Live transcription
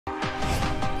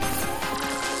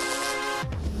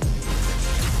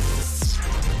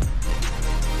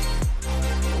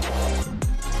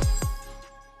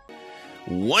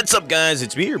What's up, guys?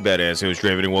 It's me, your badass host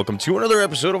Draven, and welcome to another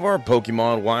episode of our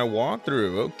Pokemon Y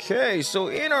walkthrough. Okay, so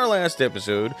in our last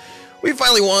episode, we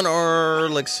finally won our...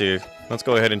 Let's see. Let's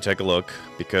go ahead and take a look,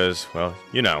 because, well,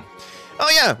 you know. Oh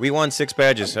yeah, we won 6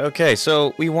 badges. Okay,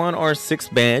 so we won our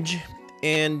 6th badge,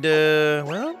 and,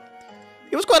 well,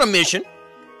 it was quite a mission.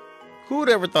 Who would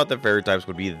ever thought that fairy types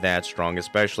would be that strong,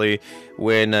 especially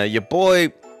when your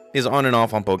boy is on and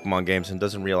off on Pokemon games and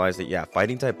doesn't realize that, yeah,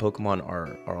 fighting type Pokemon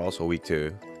are also weak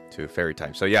to fairy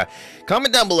types. So yeah,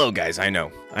 comment down below, guys. I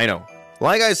know.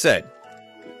 Like I said,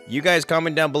 you guys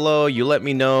comment down below. You let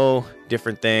me know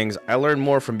different things. I learn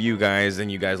more from you guys than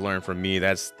you guys learn from me.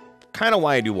 That's kind of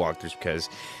why I do walkthroughs, because,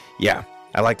 yeah,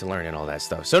 I like to learn and all that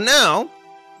stuff. So now,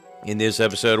 in this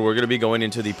episode, we're going to be going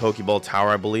into the Pokeball Tower,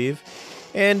 I believe.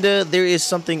 And there is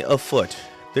something afoot.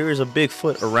 There is a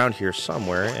Bigfoot around here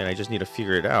somewhere, and I just need to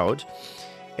figure it out.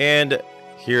 And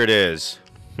here it is.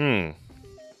 Or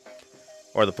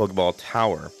the Pokeball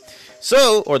Tower.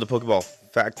 So, or the Pokeball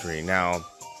Factory. Now,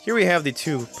 here we have the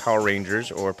 2 Power Rangers,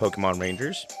 or Pokemon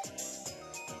Rangers.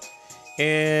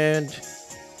 And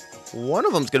one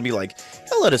of them's going to be like,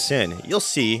 he'll let us in. You'll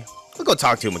see. We'll go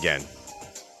talk to him again.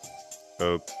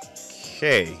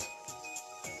 Okay.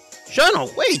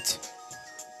 Shano, wait!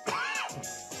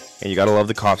 And you gotta love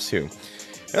the cops too.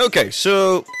 Okay,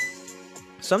 so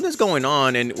something's going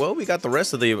on, and well, we got the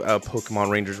rest of the Pokemon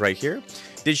Rangers right here.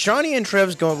 Did Shawnee and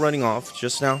Trev's go running off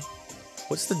just now?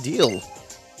 What's the deal?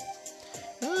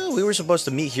 We were supposed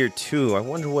to meet here too. I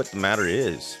wonder what the matter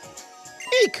is.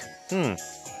 Eek!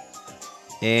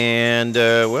 And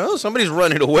well, somebody's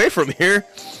running away from here.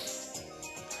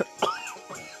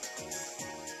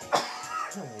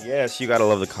 Yes, you gotta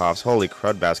love the cops. Holy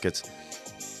crud baskets.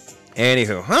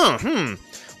 Anywho,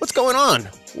 what's going on?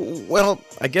 Well,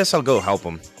 I guess I'll go help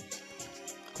him.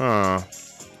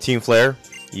 Team Flare?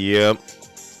 Yep.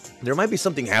 There might be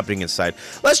something happening inside.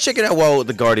 Let's check it out while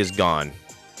the guard is gone.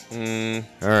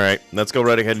 Alright, let's go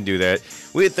right ahead and do that.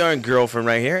 With our girlfriend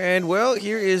right here, and well,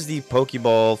 here is the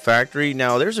Pokeball Factory.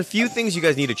 Now, there's a few things you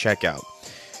guys need to check out.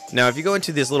 Now, if you go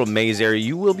into this little maze area,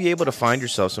 you will be able to find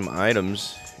yourself some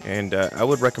items, and I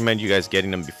would recommend you guys getting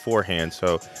them beforehand,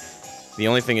 so... The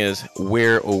only thing is,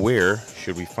 where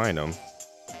should we find them?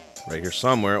 Right here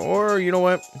somewhere, or you know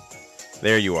what?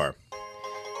 There you are.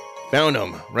 Found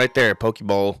them right there,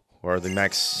 Pokeball, or the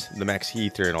max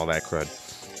ether and all that crud.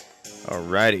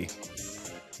 Alrighty,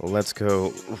 well, let's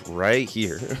go right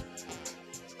here.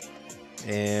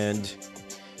 And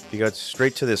if you go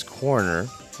straight to this corner,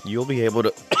 you'll be able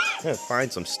to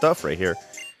find some stuff right here.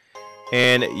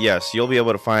 And yes, you'll be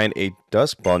able to find a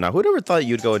dust ball. Now, who'd ever thought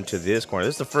you'd go into this corner?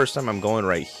 This is the first time I'm going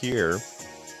right here.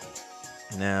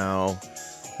 Now,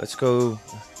 let's go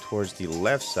towards the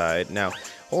left side. Now,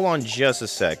 hold on just a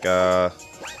sec.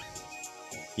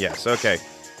 Yes, okay.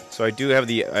 So I do have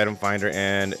the item finder,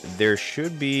 and there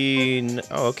should be...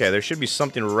 Oh, okay, there should be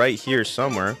something right here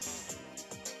somewhere.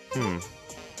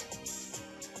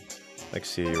 Let's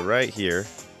see, right here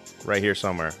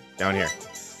somewhere. Down here.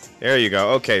 There you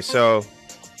go. Okay, so...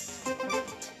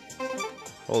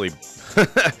 Holy...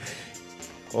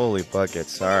 Holy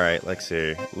buckets. Alright, let's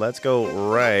see. Let's go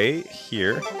right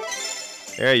here.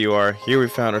 There you are. Here we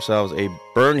found ourselves a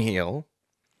burn heal.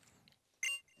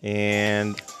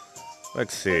 And...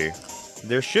 Let's see.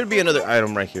 There should be another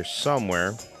item right here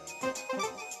somewhere.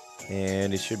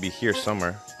 And it should be here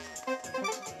somewhere.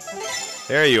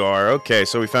 There you are. Okay,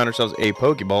 so we found ourselves a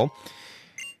Pokeball.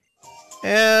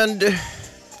 And...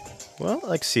 Well,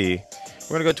 let's see. We're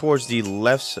going to go towards the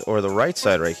left or the right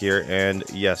side right here. And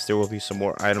yes, there will be some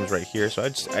more items right here. So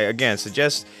I again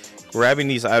suggest grabbing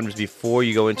these items before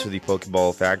you go into the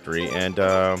Pokeball Factory. And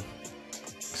let's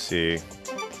see.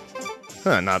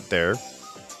 Not there.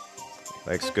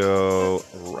 Let's go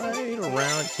right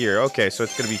around here. Okay, so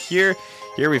it's going to be here.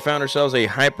 Here we found ourselves a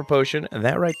Hyper Potion. And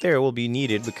that right there will be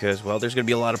needed because, well, there's going to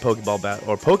be a lot of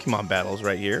Pokemon battles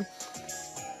right here.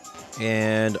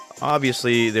 And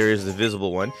obviously there is the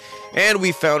visible one. And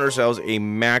we found ourselves a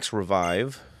Max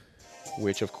Revive,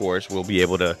 which of course will be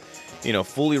able to, you know,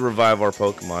 fully revive our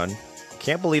Pokemon.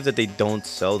 Can't believe that they don't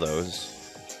sell those.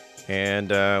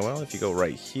 And well, if you go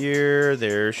right here,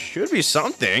 there should be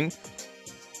something.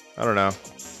 I don't know.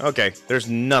 Okay, there's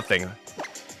nothing.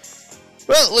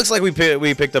 Well, it looks like we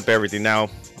picked up everything. Now,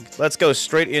 let's go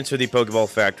straight into the Pokeball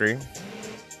Factory.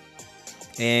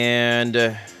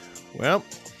 And well,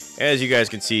 as you guys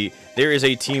can see, there is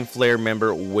a Team Flare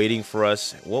member waiting for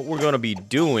us. What we're going to be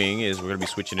doing is we're going to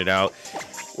be switching it out.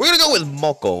 We're going to go with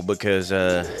Moko because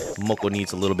Moko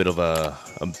needs a little bit of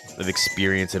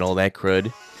experience and all that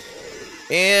crud.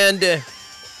 And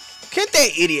can't that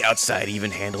idiot outside even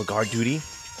handle guard duty?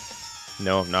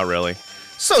 No, not really.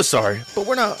 So sorry, but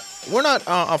we're not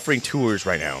offering tours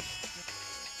right now.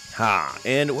 Ha,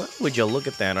 and well, would you look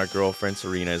at that? Our girlfriend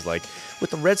Serena is like,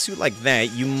 with a red suit like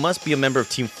that, you must be a member of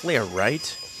Team Flare,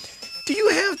 right? Do you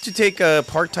have to take a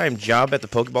part-time job at the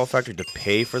Pokeball factory to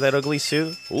pay for that ugly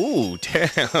suit? Ooh,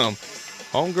 damn.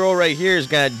 Homegirl right here has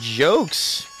got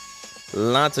jokes.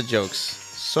 Lots of jokes.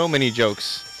 So many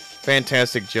jokes.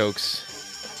 Fantastic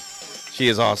jokes. She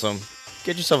is awesome.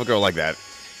 Get yourself a girl like that.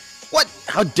 What?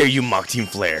 How dare you mock Team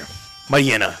Flare?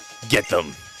 Mariana, get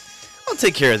them. I'll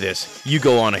take care of this. You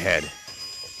go on ahead.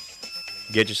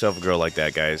 Get yourself a girl like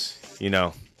that, guys. You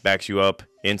know, backs you up.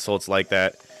 Insults like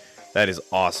that. That is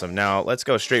awesome. Now, let's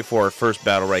go straight for our first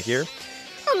battle right here.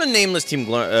 I'm the nameless Team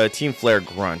Flare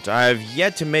Grunt. I've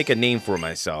yet to make a name for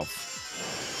myself.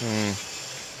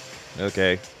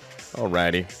 Okay.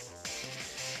 Alrighty.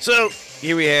 So,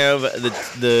 here we have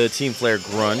the Team Flare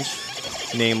Grunt.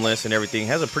 Nameless and everything.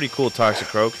 Has a pretty cool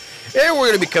Toxicroak. And we're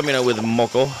going to be coming out with a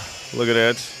Moko. Look at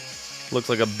that. Looks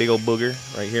like a big old booger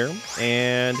right here.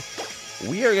 And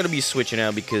we are going to be switching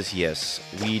out because, yes,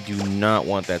 we do not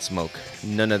want that smoke.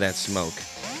 None of that smoke.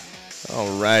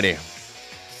 Alrighty.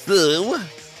 So,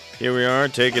 here we are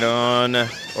taking on,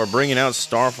 or bringing out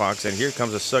Star Fox. And here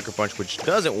comes a Sucker Punch, which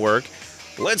doesn't work.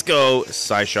 Let's go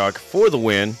Psyshock for the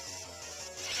win.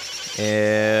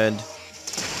 And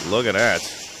look at that.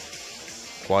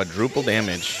 Quadruple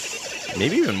damage.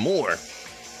 Maybe even more.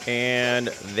 And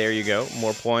there you go.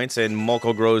 More points. And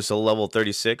Moko grows to level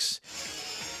 36.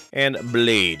 And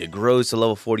Blade grows to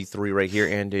level 43 right here.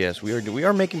 And yes, we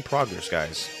are making progress,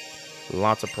 guys.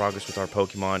 Lots of progress with our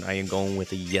Pokemon. I am going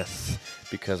with a yes,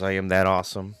 because I am that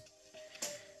awesome.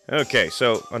 Okay,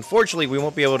 so unfortunately we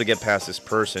won't be able to get past this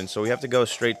person, so we have to go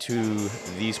straight to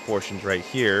these portions right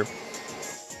here.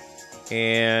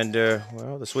 And,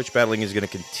 well, the switch battling is going to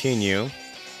continue.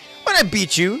 When I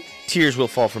beat you, tears will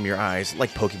fall from your eyes like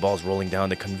Pokeballs rolling down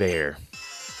the conveyor.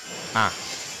 Ah,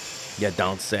 you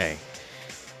don't say.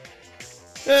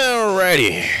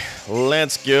 Alrighty,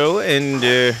 let's go. And,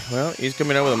 well, he's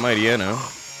coming out with a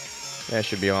Mightyena. That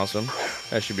should be awesome.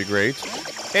 That should be great.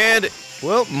 And,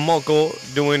 well,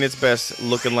 Moko doing its best,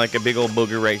 looking like a big old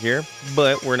booger right here.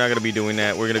 But we're not going to be doing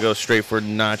that. We're going to go straight for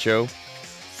Nacho.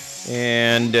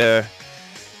 And,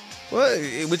 well,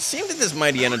 it would seem that this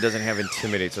Mightyena doesn't have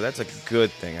Intimidate, so that's a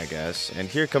good thing, I guess. And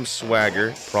here comes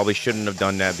Swagger. Probably shouldn't have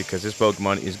done that because this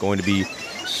Pokemon is going to be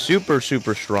super,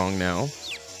 super strong now.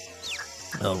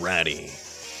 Alrighty.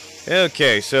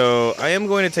 Okay, so I am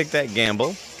going to take that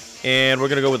gamble. And we're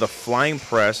going to go with a Flying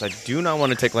Press. I do not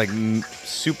want to take, like,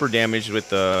 super damage with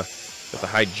the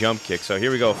high jump kick. So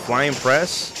here we go. Flying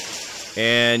Press.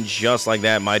 And just like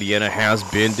that, Mightyena has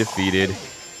been defeated.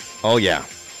 Oh, yeah.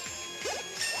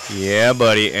 Yeah,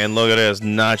 buddy. And look at this.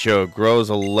 Nacho grows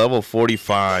a level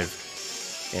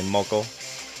 45. And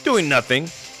Moko doing nothing.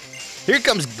 Here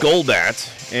comes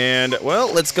Golbat. And,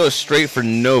 well, let's go straight for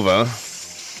Nova.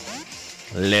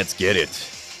 Let's get it.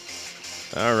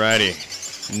 Alrighty.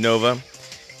 Nova,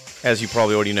 as you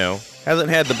probably already know, hasn't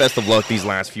had the best of luck these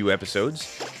last few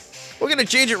episodes. We're going to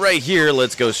change it right here.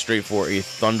 Let's go straight for a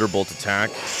Thunderbolt attack.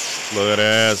 Look at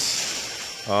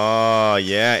this. Oh,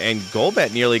 yeah, and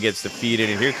Golbat nearly gets defeated,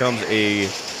 and here comes an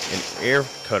Air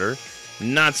Cutter.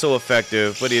 Not so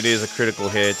effective, but it is a critical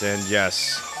hit, and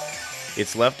yes,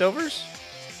 it's Leftovers?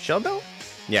 Shell Bell?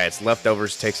 Yeah, it's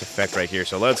Leftovers takes effect right here,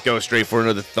 so let's go straight for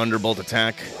another Thunderbolt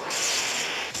attack.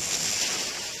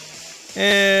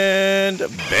 And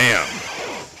bam.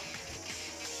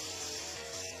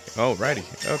 Alrighty.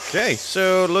 Okay,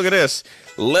 so look at this.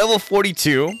 Level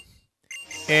 42.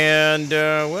 And,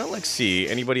 well, let's see.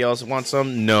 Anybody else want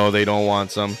some? No, they don't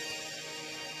want some.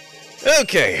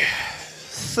 Okay.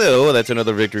 So, that's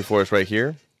another victory for us right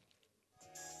here.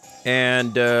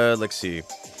 And, let's see.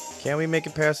 Can we make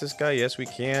it past this guy? Yes, we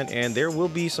can. And there will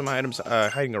be some items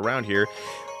hiding around here.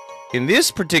 In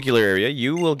this particular area,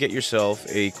 you will get yourself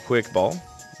a Quick Ball.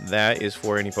 That is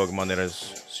for any Pokemon that is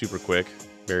super quick,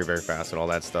 very, very fast, and all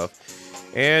that stuff.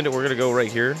 And we're going to go right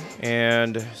here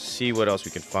and see what else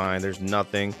we can find. There's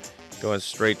nothing. Going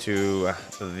straight to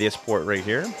this port right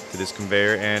here, to this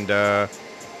conveyor. And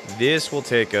this will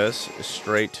take us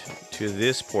straight to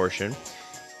this portion.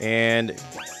 And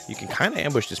you can kind of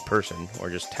ambush this person or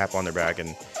just tap on their back.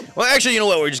 And, well, actually, you know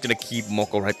what? We're just going to keep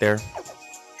Moko right there.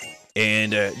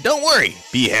 And don't worry,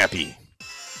 be happy.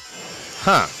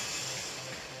 Huh.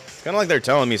 It's kind of like they're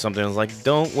telling me something. It's like,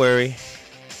 don't worry,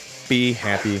 be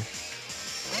happy.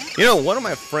 You know, one of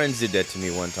my friends did that to me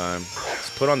one time.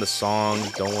 Just put on the song,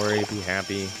 don't worry, be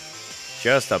happy.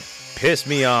 Just to piss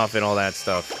me off and all that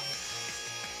stuff.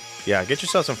 Yeah, get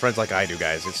yourself some friends like I do,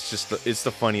 guys. It's just it's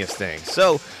the funniest thing.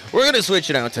 So we're gonna switch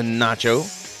it out to Nacho,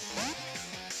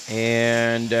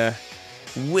 and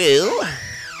Will.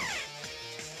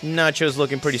 Nacho's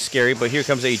looking pretty scary, but here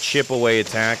comes a chip away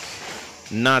attack.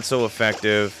 Not so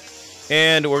effective.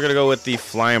 And we're gonna go with the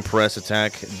fly and press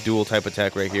attack, dual type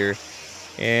attack right here.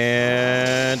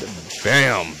 And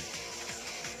bam!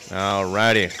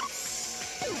 Alrighty.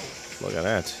 Look at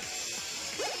that.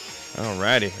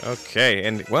 Alrighty, okay,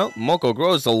 and well, Moko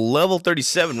grows to level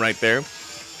 37 right there.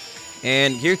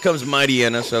 And here comes Mighty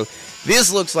Anna, so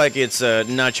this looks like it's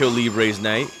Nacho Libre's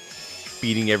night,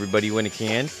 beating everybody when it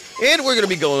can. And we're going to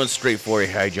be going straight for a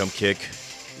high jump kick.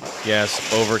 Yes,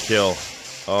 overkill.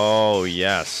 Oh,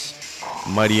 yes.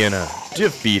 Mighty Anna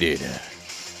defeated.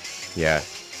 Yeah,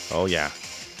 oh yeah,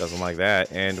 doesn't like that.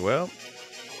 And well,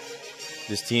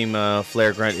 this team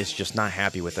Flare Grunt is just not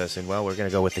happy with us, and well, we're going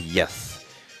to go with the yes.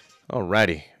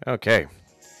 Alrighty, okay.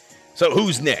 So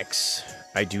who's next?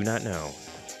 I do not know.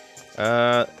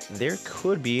 There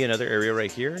could be another area right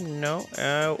here. No,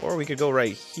 or we could go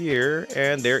right here,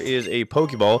 and there is a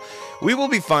Pokeball. We will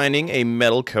be finding a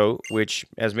metal coat, which,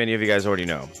 as many of you guys already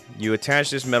know, you attach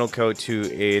this metal coat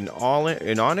to an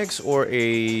Onyx or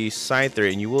a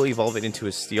Scyther, and you will evolve it into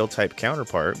a Steel-type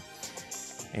counterpart.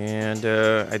 And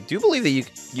I do believe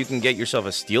that you can get yourself a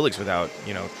Steelix without,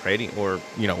 you know, trading, or,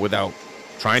 you know, without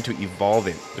trying to evolve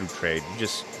it through trade. You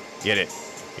just get it,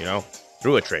 you know,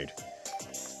 through a trade.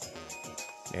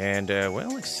 And, well,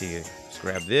 let's see. Let's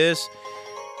grab this.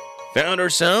 Found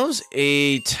ourselves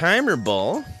a timer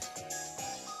ball.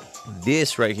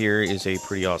 This right here is a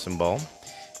pretty awesome ball.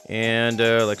 And,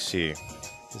 let's see.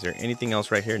 Is there anything else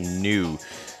right here? No.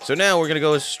 So now we're going to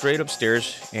go straight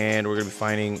upstairs, and we're going to be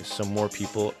finding some more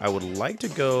people. I would like to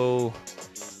go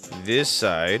this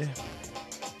side.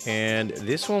 And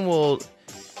this one will...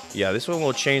 Yeah, this one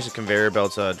will change the conveyor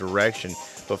belt's direction.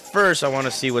 But first, I want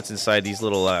to see what's inside these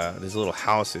little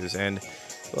houses. And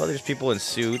well, there's people in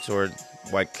suits or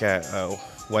white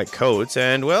coats.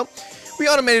 And well, we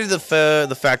automated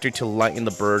the factory to lighten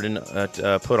the burden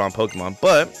put on Pokemon.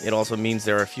 But it also means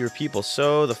there are fewer people.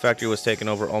 So the factory was taken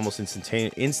over almost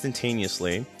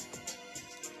instantaneously.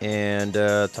 And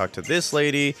talk to this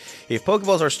lady. If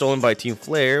Pokeballs are stolen by Team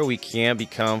Flare, we can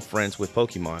become friends with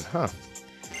Pokemon. Huh.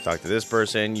 Talk to this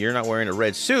person. You're not wearing a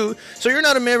red suit, so you're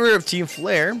not a member of Team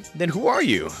Flare. Then who are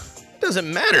you?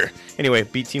 Doesn't matter. Anyway,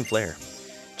 beat Team Flare.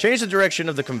 Change the direction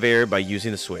of the conveyor by using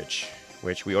the switch,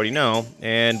 which we already know.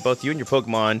 And both you and your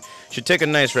Pokemon should take a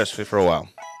nice rest for a while.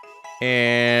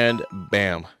 And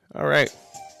bam. All right.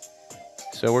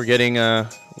 So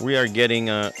we are getting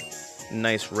a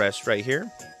nice rest right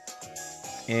here.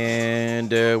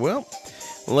 And well,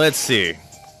 let's see.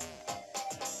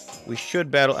 We should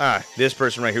battle... this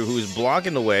person right here who is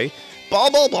blocking the way.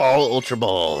 Ball, Ultra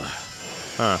Ball.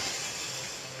 Huh.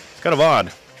 It's kind of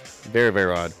odd. Very,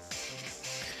 very odd.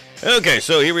 Okay,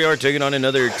 so here we are taking on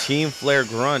another Team Flare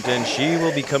Grunt, and she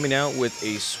will be coming out with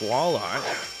a Swalot.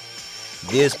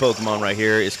 This Pokemon right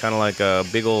here is kind of like a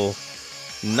big ol'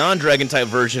 non-dragon type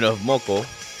version of Moko.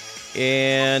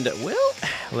 And, well,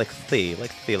 let's see.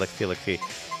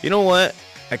 You know what?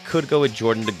 I could go with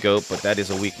Jordan the Goat, but that is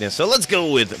a weakness. So let's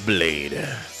go with Blade.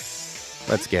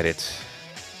 Let's get it.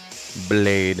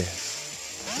 Blade.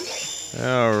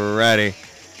 Alrighty.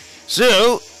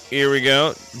 So, here we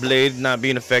go. Blade not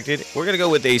being affected. We're going to go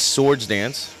with a Swords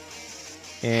Dance.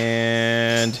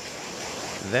 And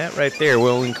that right there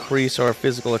will increase our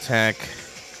physical attack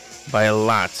by a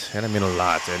lot. And I mean a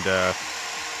lot. And,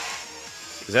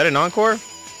 is that an Encore?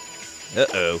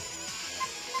 Uh-oh.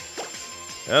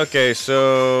 Okay,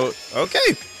 so...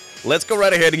 Okay. Let's go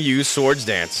right ahead and use Swords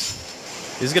Dance.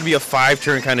 This is going to be a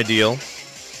 5-turn kind of deal.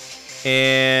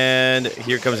 And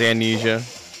here comes Amnesia.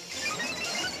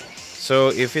 So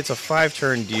if it's a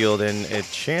 5-turn deal, then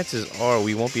chances are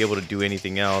we won't be able to do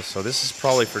anything else. So this is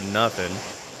probably for nothing.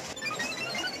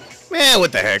 Man,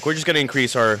 what the heck? We're just going to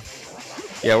increase our...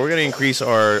 Yeah, we're going to increase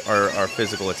our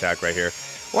physical attack right here.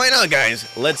 Why not, guys?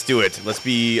 Let's do it. Let's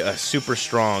be super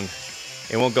strong.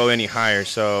 It won't go any higher,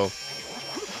 so...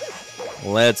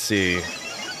 Let's see.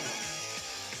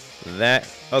 That...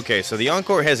 Okay, so the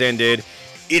Encore has ended.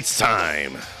 It's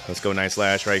time. Let's go Night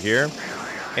Slash right here.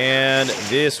 And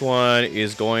this one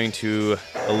is going to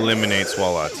eliminate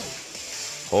Swalot.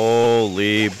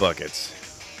 Holy buckets.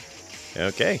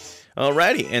 Okay.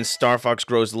 Alrighty. And Star Fox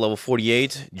grows to level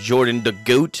 48. Jordan the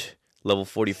Goat, level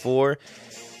 44.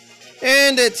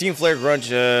 And Team Flare Grunt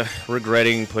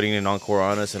regretting putting an Encore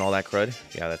on us and all that crud.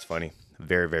 Yeah, that's funny.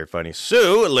 Very, very funny.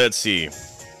 So, let's see.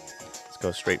 Let's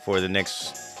go straight for the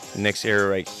next area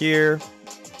right here.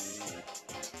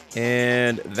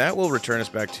 And that will return us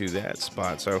back to that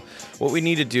spot. So what we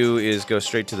need to do is go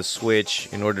straight to the switch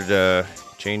in order to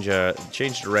change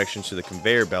directions to the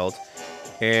conveyor belt.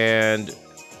 And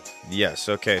yes,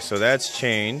 okay, so that's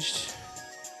changed.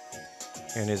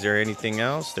 And is there anything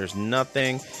else? There's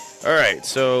nothing. All right,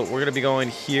 so we're gonna be going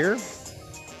here,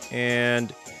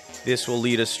 and this will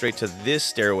lead us straight to this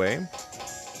stairway.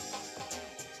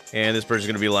 And this person's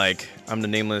gonna be like, I'm the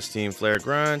nameless Team Flare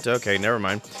grunt. Okay, never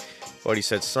mind. Already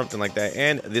said something like that.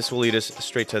 And this will lead us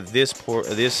straight to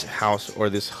this house or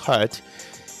this hut.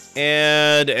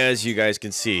 And as you guys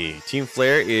can see, Team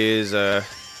Flare is,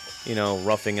 you know,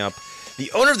 roughing up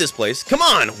the owner of this place. Come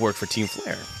on, work for Team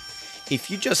Flare. If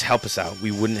you just help us out, we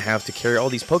wouldn't have to carry all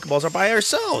these Pokeballs all by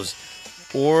ourselves.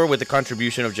 Or with the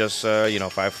contribution of just, you know,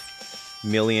 5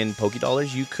 million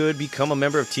Pokédollars, you could become a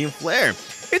member of Team Flare.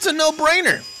 It's a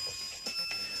no-brainer.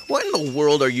 What in the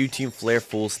world are you Team Flare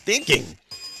fools thinking?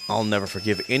 I'll never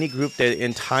forgive any group that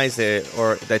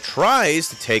that tries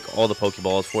to take all the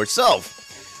Pokeballs for itself.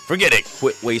 Forget it.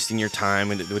 Quit wasting your time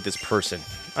with this person.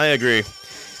 I agree.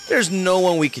 There's no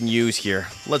one we can use here.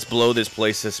 Let's blow this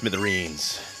place to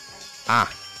smithereens.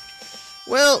 Ah.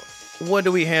 Well, what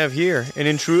do we have here? An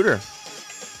intruder.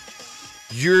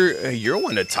 You're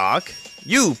one to talk.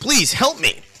 You, please help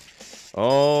me.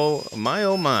 Oh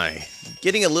my.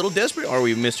 Getting a little desperate, are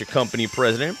we, Mr. Company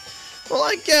President? Well,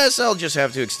 I guess I'll just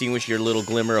have to extinguish your little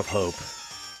glimmer of hope.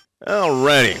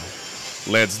 Alrighty.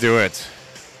 Let's do it.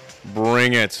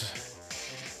 Bring it.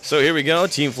 So here we go,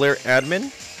 Team Flare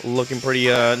admin. Looking pretty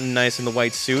nice in the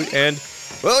white suit. And,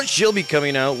 well, she'll be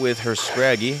coming out with her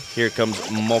Scraggy. Here comes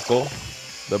Moko,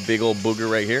 the big old booger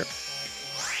right here.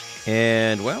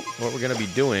 And, well, what we're going to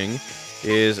be doing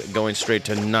is going straight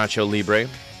to Nacho Libre.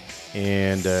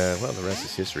 And, well, the rest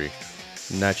is history.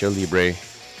 Nacho Libre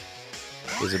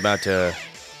is about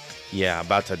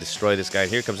to destroy this guy.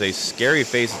 Here comes a scary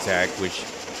face attack, which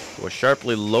will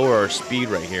sharply lower our speed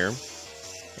right here.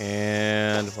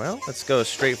 And, well, let's go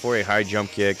straight for a high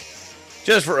jump kick.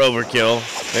 Just for overkill.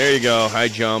 There you go, high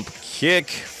jump kick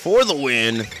for the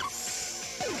win.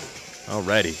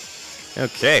 Alrighty.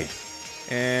 Okay.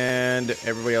 And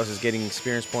everybody else is getting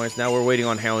experience points. Now we're waiting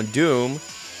on Houndoom.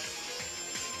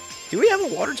 Do we have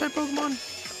a water type Pokemon?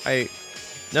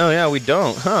 No, yeah, we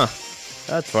don't. Huh.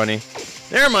 That's funny.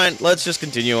 Never mind. Let's just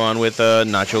continue on with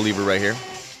Nacho Libre right here.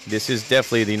 This is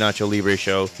definitely the Nacho Libre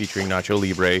show featuring Nacho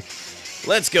Libre.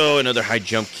 Let's go. Another high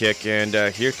jump kick. And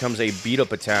here comes a beat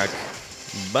up attack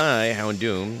by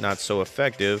Houndoom. Not so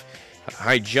effective.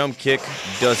 High jump kick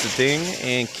does the thing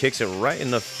and kicks it right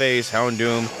in the face.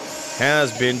 Houndoom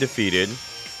has been defeated.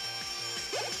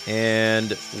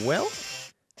 And, well,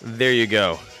 there you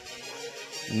go.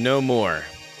 No more.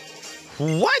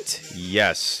 What?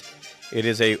 Yes. It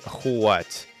is a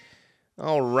what.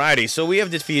 Alrighty, so we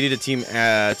have defeated a Team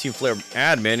Flare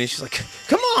admin, and she's like,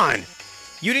 come on!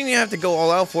 You didn't even have to go all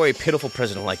out for a pitiful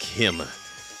president like him.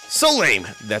 So lame!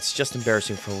 That's just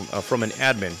embarrassing from an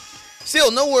admin.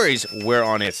 Still, no worries. We're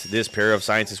on it. This pair of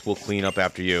scientists will clean up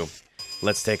after you.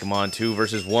 Let's take them on 2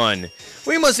 versus 1.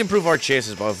 We must improve our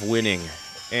chances of winning.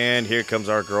 And here comes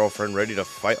our girlfriend ready to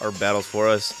fight our battles for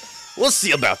us. We'll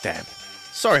see about that.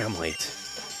 Sorry I'm late.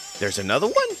 There's another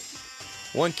one?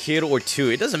 1 kid or 2,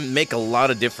 it doesn't make a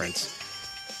lot of difference.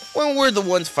 When we're the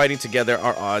ones fighting together,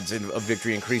 our odds of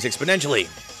victory increase exponentially.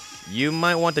 You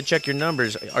might want to check your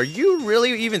numbers. Are you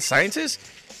really even scientists?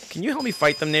 Can you help me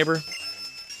fight them, neighbor?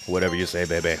 Whatever you say,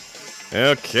 baby.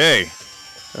 Okay.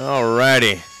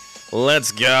 Alrighty.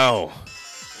 Let's go.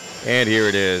 And here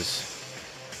it is.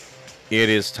 It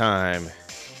is time.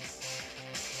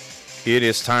 It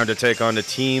is time to take on the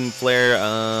Team Flare,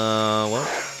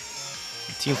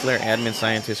 Team Flare admin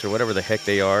scientists or whatever the heck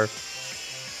they are.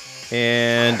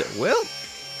 And, well,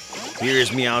 here's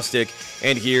Meowstic,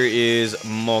 and here is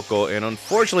Moko. And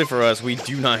unfortunately for us, we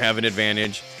do not have an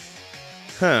advantage.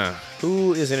 Huh.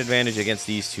 Who is an advantage against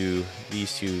these two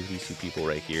people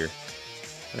right here?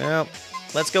 Well,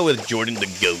 let's go with Jordan the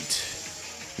Goat.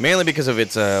 Mainly because of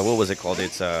its, what was it called?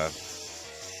 Its,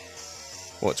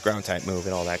 it's ground type move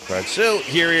and all that crud. So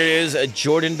here it is,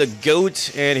 Jordan the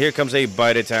Goat, and here comes a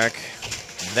bite attack.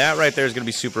 That right there is going to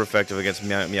be super effective against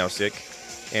Meowstic.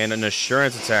 And an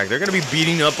assurance attack. They're going to be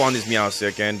beating up on this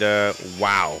Meowstic, and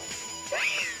wow.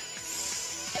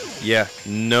 Yeah,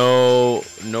 no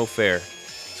fair.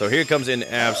 So here comes an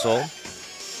Absol.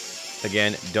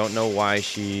 Again, don't know why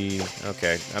she.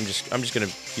 Okay, I'm just going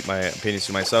to keep my opinions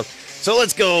to myself. So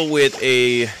let's go with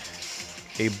a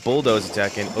Bulldoze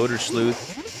attack, and Odor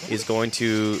Sleuth is going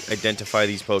to identify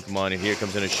these Pokemon, and here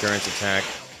comes an assurance attack,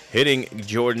 hitting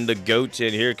Jordan the Goat,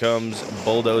 and here comes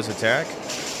Bulldoze attack.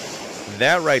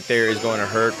 That right there is going to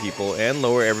hurt people and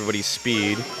lower everybody's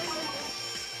speed.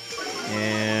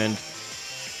 And,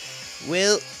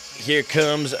 well, here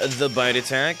comes the bite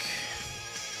attack.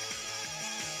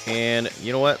 And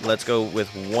you know what? Let's go with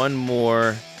one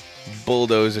more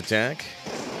bulldoze attack.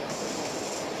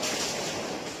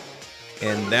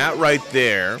 And that right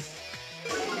there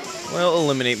will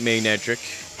eliminate Magnetric.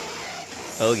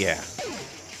 Oh, yeah.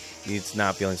 It's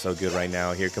not feeling so good right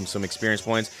now. Here comes some experience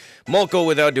points. Molko,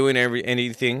 without doing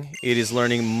anything, it is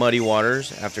learning Muddy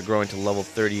Waters after growing to level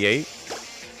 38.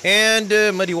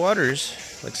 And Muddy Waters,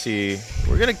 let's see.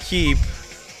 We're going to keep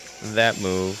that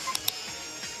move.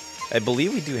 I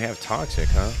believe we do have Toxic,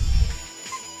 huh?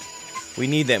 We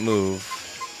need that move.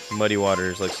 Muddy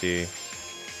Waters, let's see.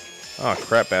 Oh,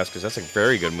 crap, Baskets. That's a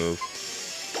very good move.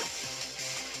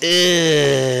 Oh,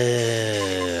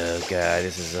 God,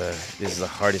 this is the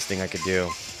hardest thing I could do.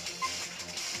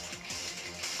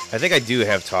 I think I do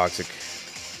have Toxic.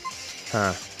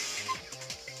 Huh.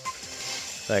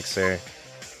 Let's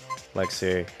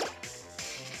see.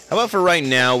 How about for right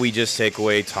now, we just take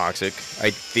away Toxic. I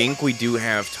think we do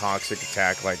have Toxic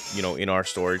attack, like, you know, in our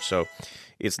storage, so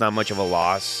it's not much of a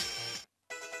loss.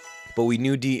 But we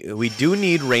do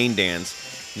need Rain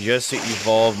Dance just to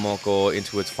evolve Molko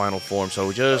into its final form.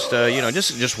 So just, you know,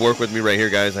 just work with me right here,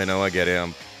 guys. I know, I get it.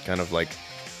 I'm kind of, like,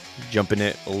 jumping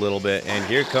it a little bit. And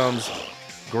here comes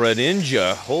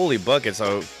Greninja. Holy bucket.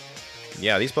 So,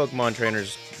 yeah, these Pokemon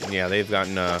trainers, yeah, they've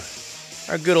gotten our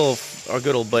good old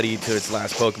buddy to its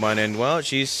last Pokemon, and well,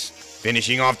 she's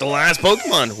finishing off the last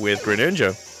Pokemon with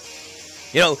Greninja.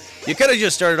 You know, you could have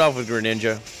just started off with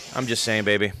Greninja. I'm just saying,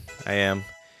 baby. I am.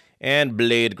 And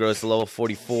Blade grows to level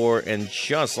 44, and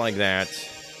just like that,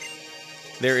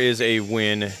 there is a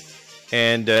win.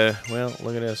 And well,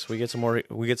 look at us. We get some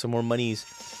more monies.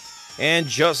 And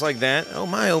just like that, oh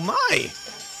my,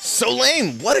 so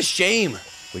lame. What a shame.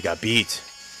 We got beat.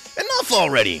 Enough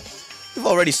already. We've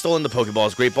already stolen the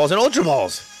Pokeballs, Great Balls, and Ultra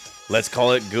Balls. Let's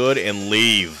call it good and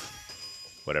leave.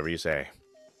 Whatever you say.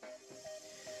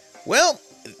 Well,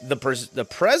 the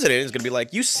president is going to be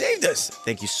like, you saved us.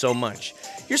 Thank you so much.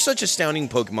 You're such astounding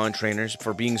Pokemon trainers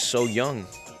for being so young.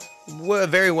 Well,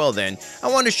 very well then.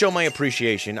 I want to show my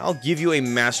appreciation. I'll give you a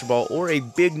Master Ball or a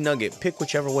Big Nugget. Pick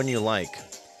whichever one you like.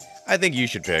 I think you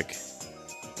should pick.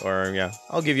 Or, yeah,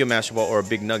 I'll give you a Master Ball or a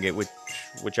Big Nugget,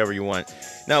 whichever you want.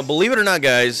 Now, believe it or not,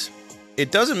 guys,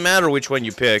 it doesn't matter which one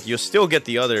you pick. You'll still get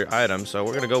the other item. So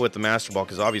we're going to go with the Master Ball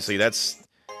because obviously that's,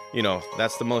 you know,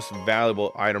 that's the most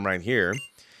valuable item right here.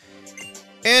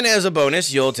 And as a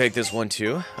bonus, you'll take this one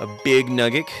too. A Big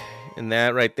Nugget. And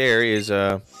that right there is,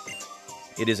 it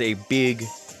is a big,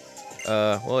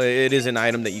 well, it is an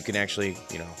item that you can actually,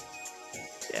 you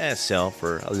know, sell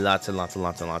for lots and lots and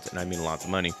lots and lots, and I mean lots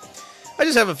of money. I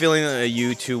just have a feeling that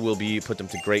you two will put them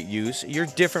to great use. You're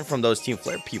different from those Team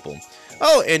Flare people.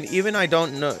 Oh, and even I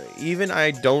don't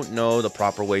know the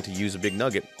proper way to use a Big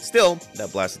Nugget. Still,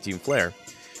 that blasted Team Flare.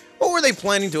 What were they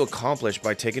planning to accomplish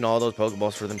by taking all those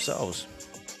Pokeballs for themselves?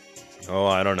 Oh,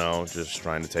 I don't know. Just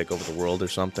trying to take over the world or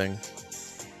something.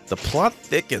 The plot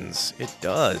thickens. It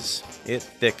does. It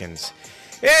thickens.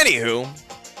 Anywho,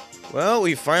 well,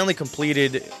 we finally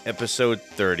completed episode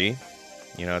 30.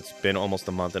 You know, it's been almost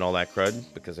a month and all that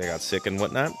crud because I got sick and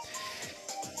whatnot.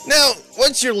 Now,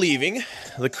 once you're leaving,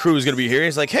 the crew is going to be here.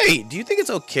 He's like, hey, do you think it's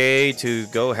okay to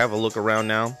go have a look around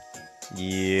now?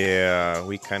 Yeah,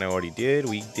 we kind of already did.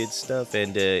 We did stuff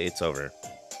and it's over.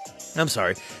 I'm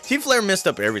sorry. Team Flare messed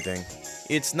up everything.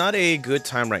 It's not a good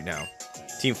time right now.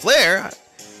 Team Flare?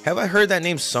 Have I heard that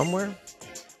name somewhere?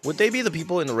 Would they be the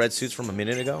people in the red suits from a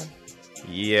minute ago?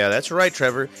 Yeah, that's right,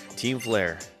 Trevor. Team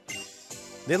Flare.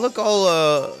 They look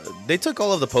all, they took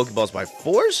all of the Pokeballs by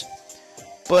force?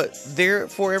 But they're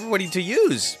for everybody to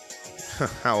use.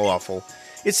 How awful.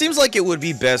 It seems like it would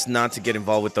be best not to get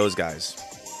involved with those guys.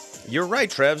 You're right,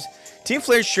 Trevs. Team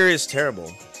Flare sure is terrible.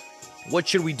 What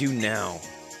should we do now?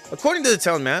 According to the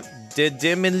town map,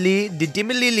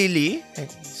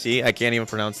 see, I can't even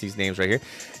pronounce these names right here.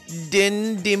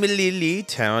 Dindimilili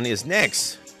town is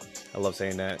next. I love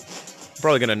saying that. I'm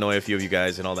probably going to annoy a few of you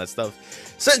guys and all that stuff.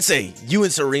 Sensei, you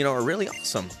and Serena are really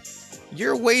awesome.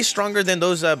 You're way stronger than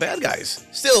those bad guys.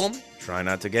 Still, try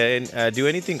not to do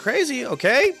anything crazy,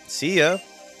 okay? See ya.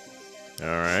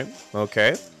 Alright,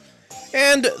 okay.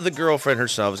 And the girlfriend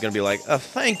herself is going to be like,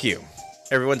 thank you.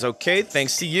 Everyone's okay,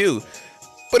 thanks to you.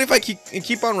 But if I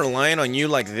keep on relying on you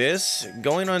like this,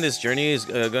 going on this journey is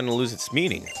going to lose its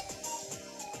meaning.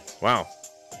 Wow.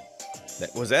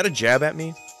 Was that a jab at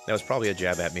me? That was probably a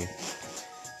jab at me.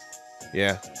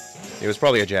 Yeah, it was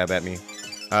probably a jab at me.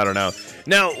 I don't know.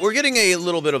 Now, we're getting a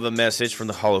little bit of a message from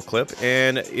the holo clip,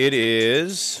 and it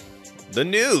is... the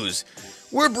news.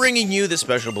 We're bringing you the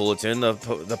special bulletin. The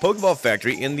Pokeball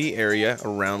factory in the area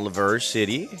around Laver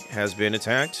City has been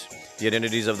attacked. The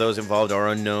identities of those involved are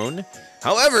unknown.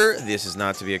 However, this is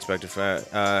not to be expected.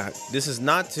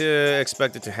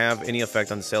 Expected to have any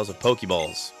effect on the sales of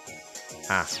Pokeballs.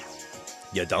 Ah,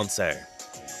 you don't say.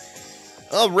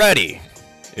 Alrighty.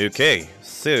 Okay,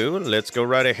 so let's go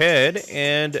right ahead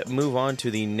and move on to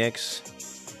the next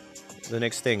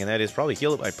thing, and that is probably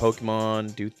heal up my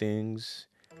Pokemon, do things,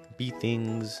 be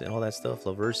things, and all that stuff.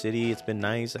 Laver City, it's been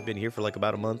nice. I've been here for like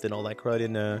about a month and all that crud,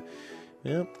 and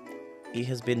yep, it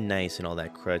has been nice and all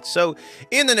that crud. So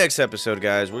in the next episode,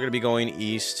 guys, we're gonna be going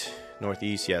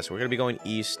northeast. Yes, we're gonna be going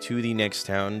east to the next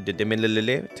town,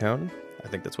 the town. I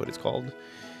think that's what it's called.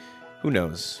 Who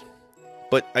knows?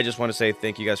 But I just want to say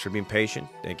thank you guys for being patient.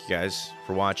 Thank you guys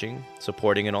for watching,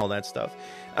 supporting, and all that stuff.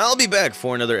 I'll be back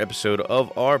for another episode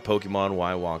of our Pokemon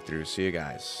Y walkthrough. See you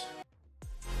guys.